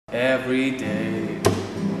every day,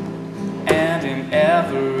 and in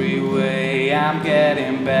every way I'm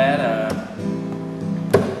getting better,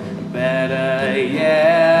 better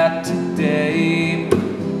yet today.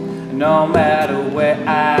 No matter where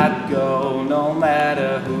I go, no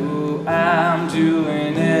matter who I'm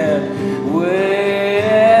doing it with,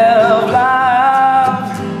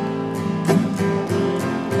 love,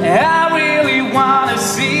 I really wanna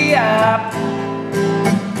see ya.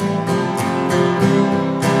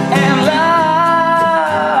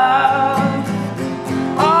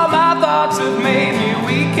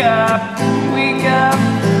 Wake up,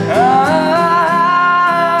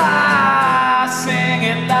 sing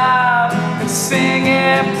it loud and sing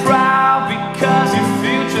it proud, because your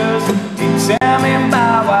future's determined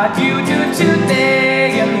by what you do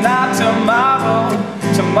today and not tomorrow.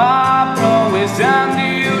 Tomorrow is a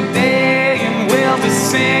new day, and we'll be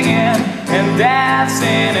singing and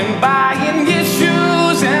dancing and by